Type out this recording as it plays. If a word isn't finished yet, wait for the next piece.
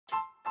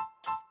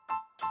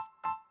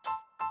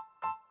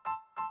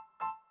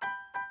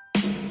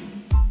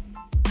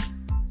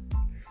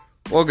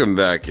Welcome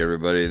back,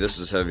 everybody. This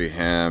is Heavy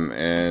Ham,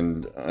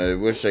 and I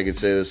wish I could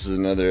say this is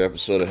another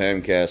episode of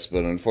Hamcast,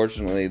 but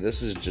unfortunately,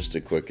 this is just a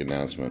quick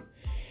announcement.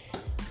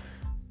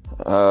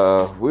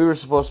 We were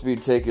supposed to be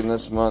taking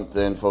this month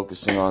and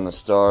focusing on the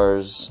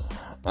stars.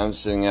 I'm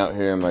sitting out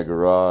here in my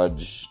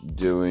garage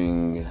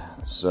doing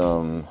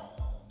some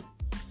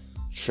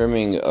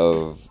trimming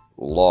of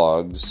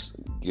logs,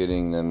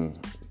 getting them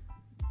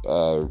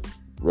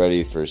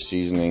ready for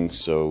seasoning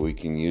so we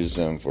can use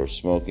them for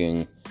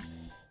smoking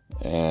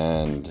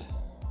and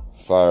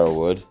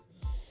firewood.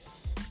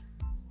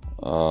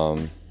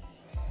 I'm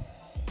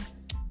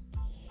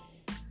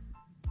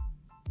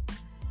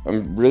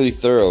really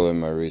thorough in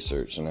my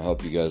research, and I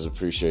hope you guys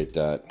appreciate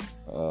that.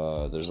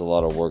 There's a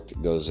lot of work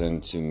that goes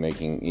into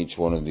making each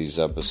one of these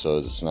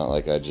episodes. It's not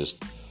like I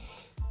just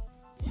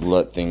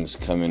let things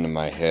come into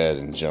my head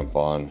and jump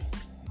on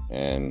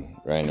and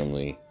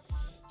randomly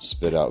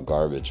spit out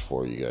garbage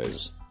for you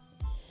guys.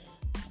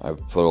 I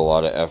put a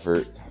lot of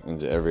effort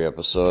into every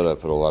episode. I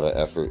put a lot of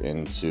effort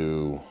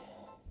into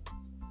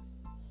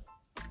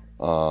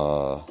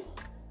the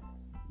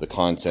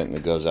content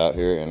that goes out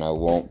here, and I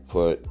won't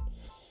put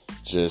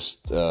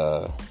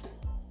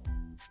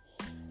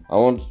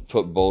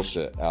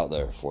bullshit out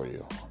there for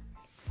you.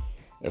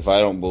 If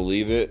I don't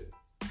believe it,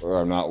 or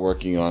I'm not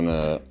working on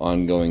an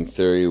ongoing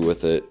theory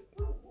with it,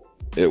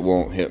 it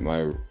won't hit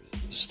my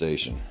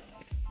station.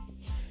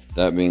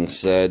 That being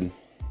said,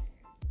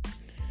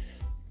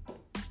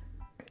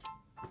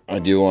 I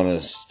do want to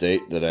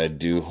state that I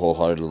do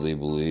wholeheartedly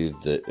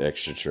believe that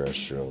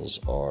extraterrestrials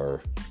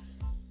are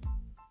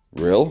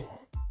real.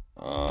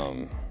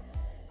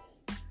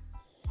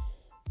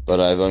 But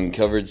I've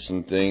uncovered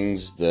some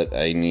things that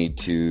I need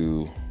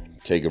to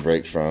take a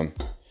break from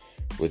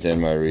within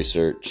my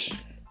research.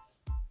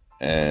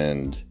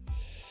 And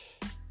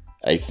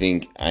I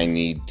think I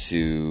need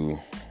to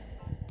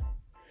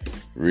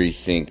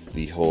rethink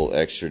the whole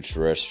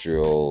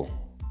extraterrestrial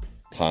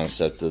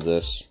concept of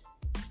this.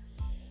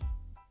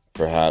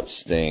 Perhaps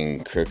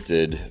staying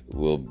cryptid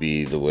will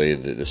be the way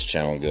that this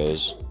channel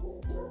goes.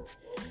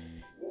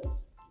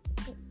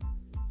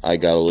 I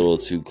got a little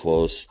too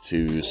close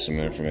to some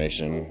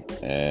information,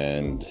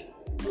 and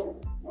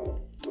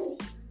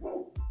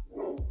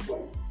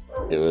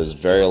it was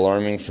very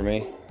alarming for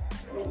me,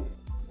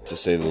 to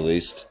say the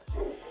least.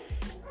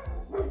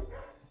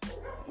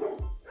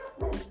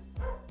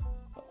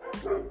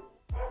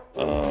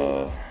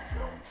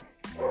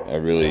 I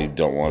really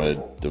don't want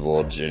to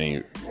divulge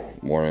any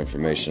more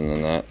information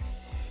than that.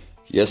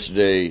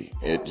 Yesterday,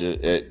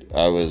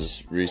 I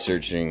was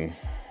researching.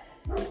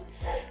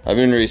 I've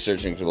been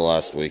researching for the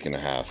last week and a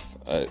half.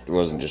 It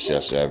wasn't just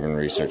yesterday. I've been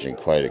researching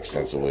quite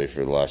extensively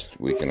for the last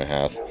week and a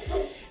half.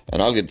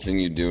 And I'll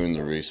continue doing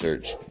the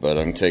research, but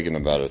I'm taking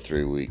about a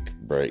 3-week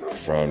break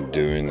from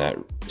doing that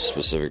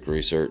specific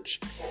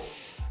research.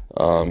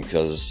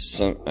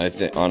 Because I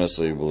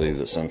honestly believe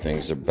that some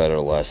things are better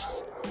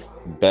left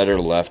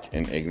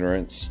in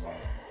ignorance.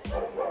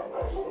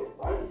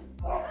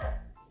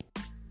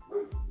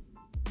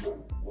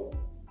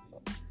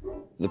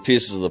 The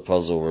pieces of the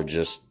puzzle were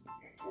just,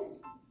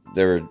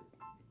 they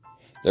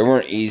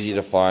weren't easy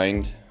to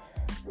find.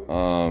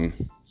 But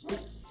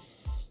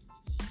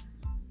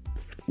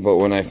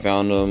when I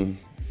found them,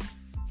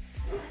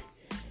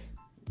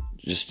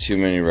 just too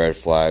many red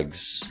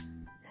flags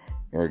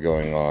were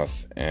going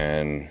off,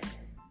 and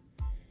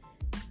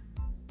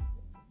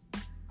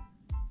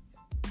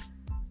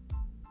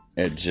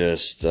it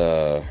just,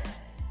 I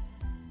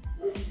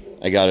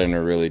got in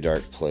a really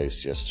dark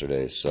place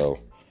yesterday,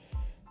 so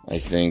I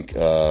think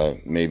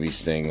maybe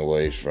staying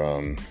away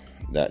from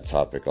that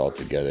topic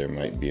altogether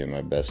might be in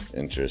my best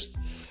interest.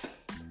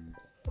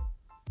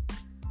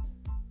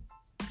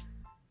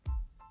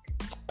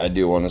 I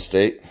do want to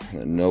state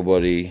that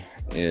nobody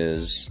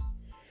is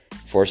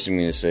forcing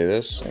me to say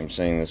this. I'm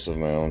saying this of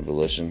my own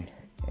volition.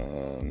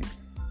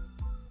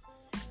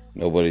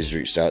 Nobody's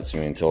reached out to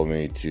me and told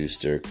me to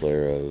steer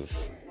clear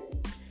of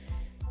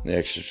the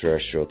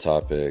extraterrestrial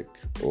topic,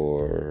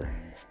 or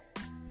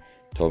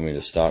told me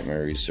to stop my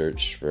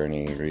research for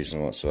any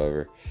reason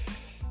whatsoever.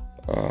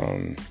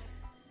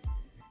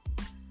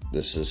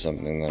 This is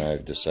something that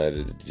I've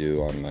decided to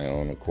do on my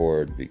own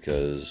accord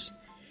because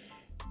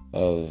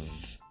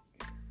of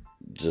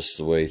just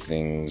the way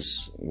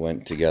things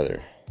went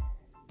together.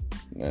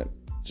 That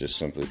just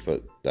simply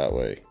put that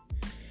way.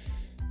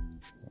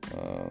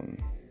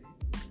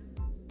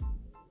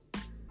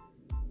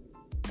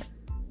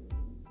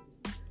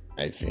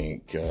 I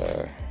think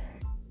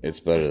it's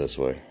better this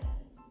way.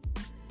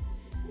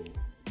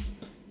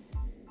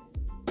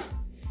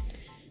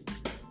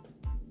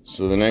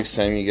 So the next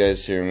time you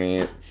guys hear me,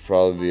 it'll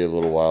probably be a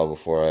little while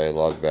before I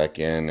log back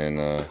in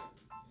and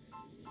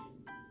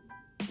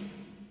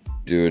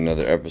do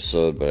another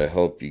episode, but I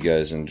hope you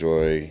guys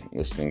enjoy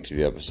listening to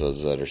the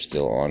episodes that are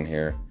still on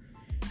here.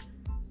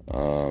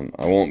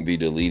 I won't be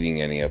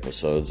deleting any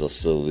episodes. I'll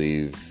still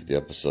leave the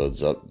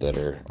episodes up that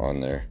are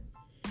on there.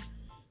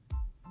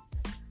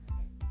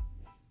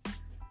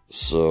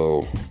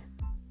 So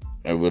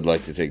I I would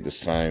like to take this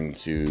time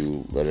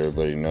to let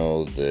everybody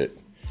know that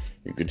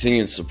your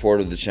continued support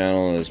of the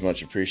channel is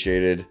much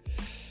appreciated.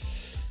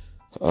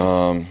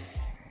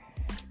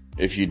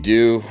 If you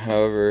do,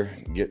 however,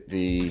 get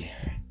if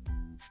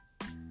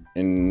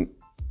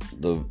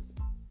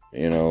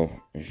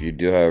you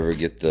do, however,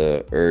 get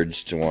the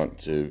urge to want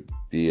to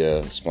be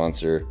a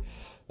sponsor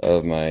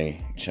of my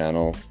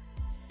channel,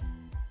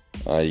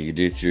 you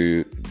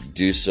can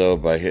do so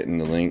by hitting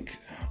the link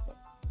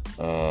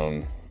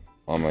on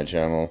my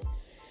channel.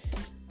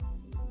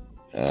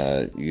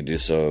 You can do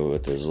so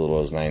with as little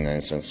as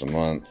 99 cents a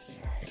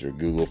month through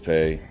Google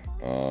Pay.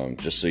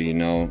 Just so you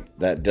know,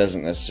 that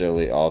doesn't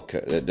necessarily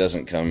that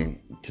doesn't come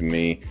to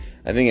me.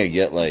 I think I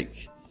get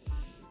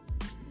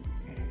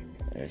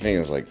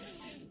it's like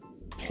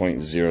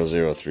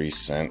 0.003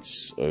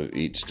 cents of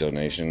each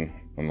donation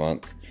a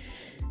month.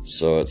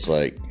 So it's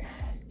like,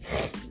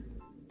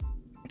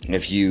 I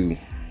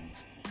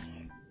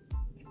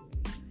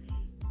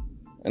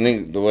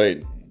think the way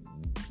it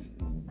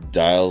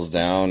dials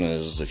down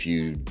is if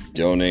you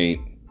donate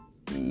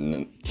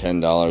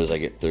 $10, I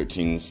get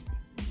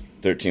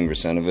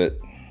 13% of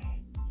it.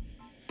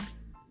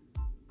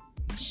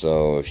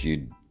 So if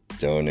you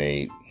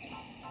donate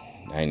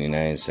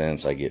 99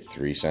 cents, I get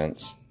 3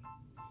 cents.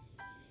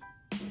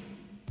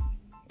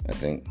 I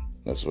think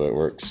that's the way it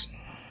works.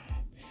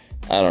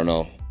 I don't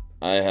know.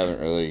 I haven't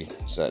really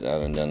sat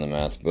down and done the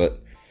math,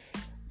 but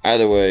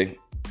either way,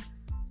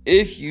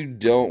 if you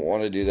don't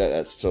want to do that,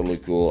 that's totally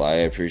cool. I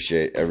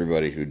appreciate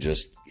everybody who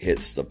just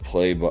hits the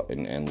play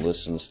button and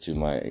listens to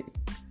my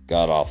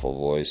god-awful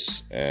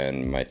voice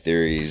and my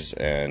theories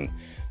and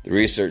the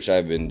research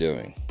I've been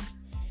doing.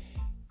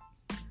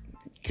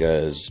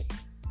 Because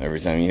every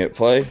time you hit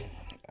play,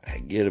 I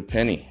get a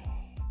penny.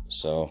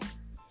 So,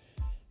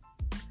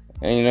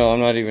 and I'm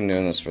not even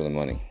doing this for the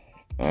money.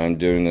 I'm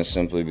doing this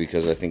simply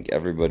because I think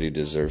everybody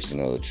deserves to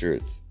know the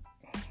truth.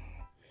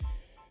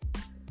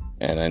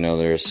 And I know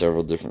there are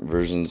several different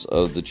versions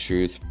of the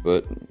truth,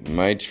 but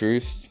my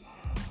truth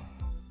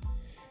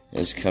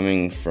is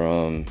coming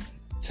from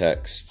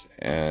text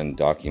and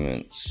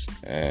documents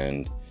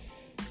and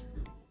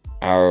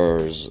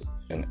hours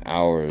and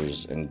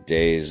hours and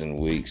days and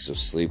weeks of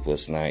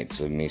sleepless nights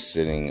of me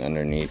sitting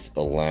underneath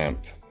a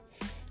lamp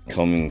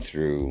combing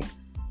through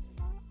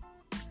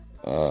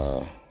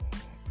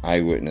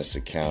eyewitness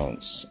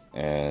accounts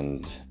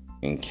and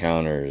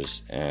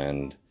encounters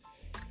and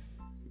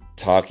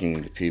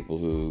talking to people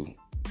who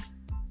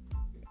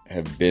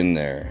have been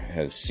there,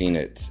 have seen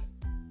it,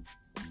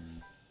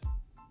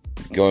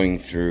 going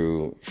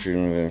through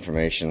Freedom of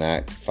Information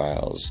Act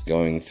files,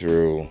 going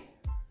through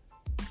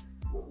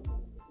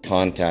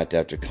contact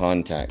after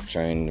contact,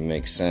 trying to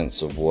make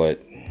sense of what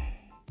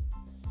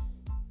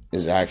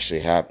is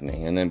actually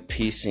happening, and then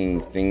piecing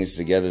things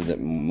together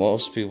that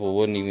most people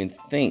wouldn't even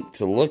think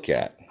to look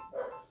at.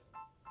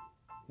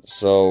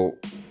 So,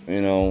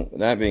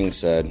 that being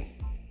said,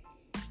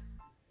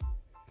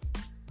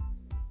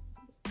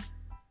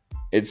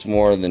 it's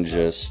more than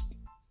just,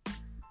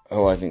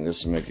 I think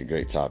this would make a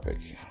great topic.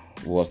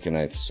 What can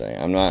I say?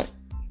 I'm not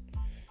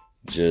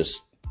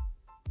just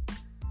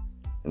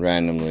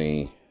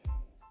randomly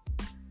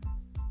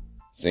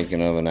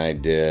thinking of an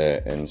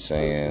idea and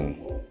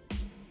saying,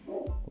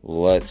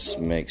 let's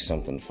make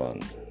something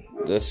fun.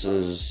 These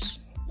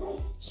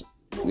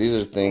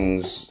are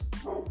things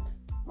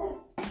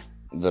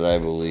that I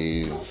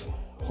believe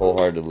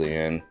wholeheartedly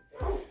in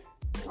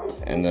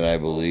and that I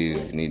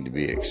believe need to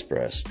be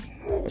expressed.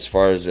 As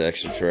far as the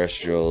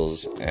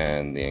extraterrestrials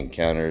and the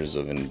encounters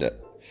and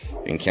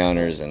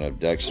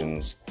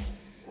abductions,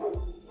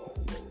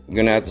 I'm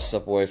going to have to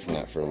step away from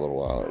that for a little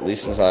while, at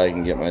least until I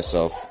can get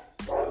myself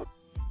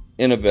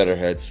in a better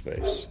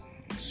headspace.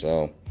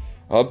 So,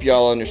 I hope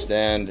y'all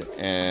understand,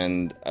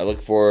 and I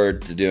look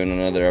forward to doing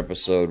another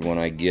episode when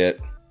I get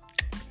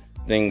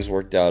things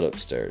worked out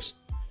upstairs.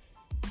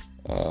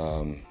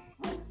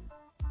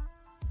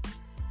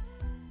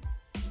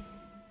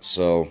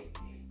 So,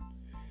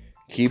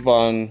 keep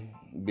on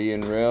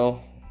being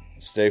real,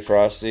 stay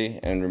frosty,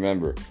 and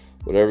remember,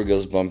 whatever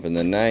goes bump in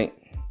the night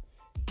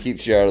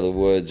keeps you out of the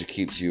woods or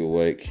keeps you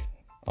awake,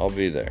 I'll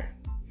be there.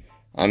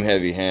 I'm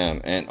Heavy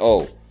Ham, and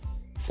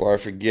before I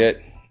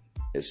forget,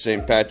 it's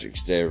St.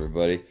 Patrick's Day,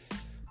 everybody.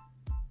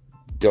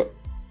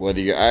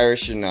 Whether you're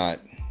Irish or not,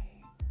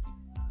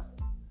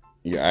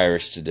 you're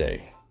Irish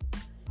today.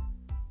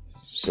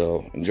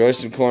 So, enjoy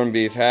some corned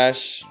beef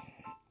hash,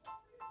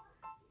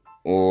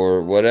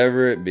 or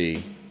whatever it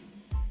be,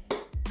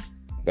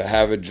 but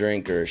have a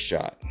drink or a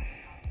shot.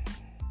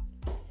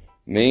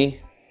 Me,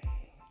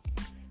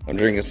 I'm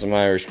drinking some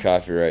Irish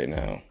coffee right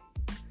now,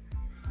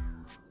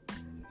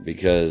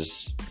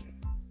 because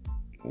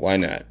why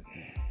not?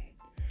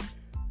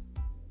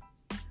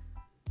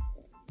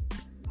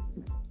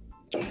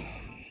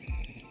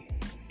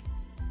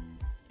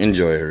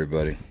 Enjoy,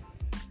 everybody.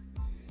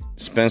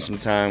 Spend some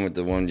time with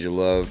the ones you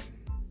love,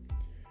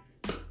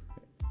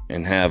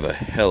 and have a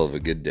hell of a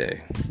good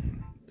day.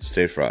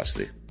 Stay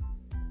frosty.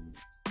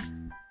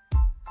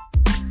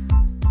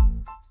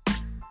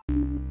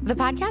 The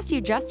podcast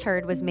you just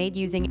heard was made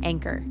using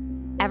Anchor.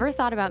 Ever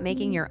thought about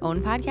making your own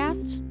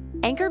podcast?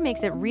 Anchor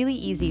makes it really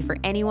easy for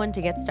anyone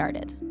to get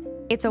started.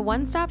 It's a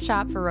one-stop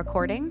shop for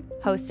recording,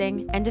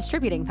 hosting, and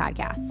distributing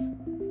podcasts.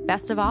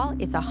 Best of all,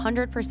 it's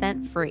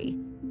 100% free.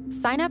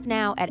 Sign up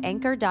now at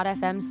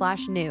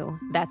anchor.fm/new.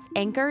 That's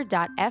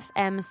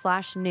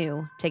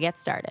anchor.fm/new to get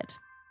started.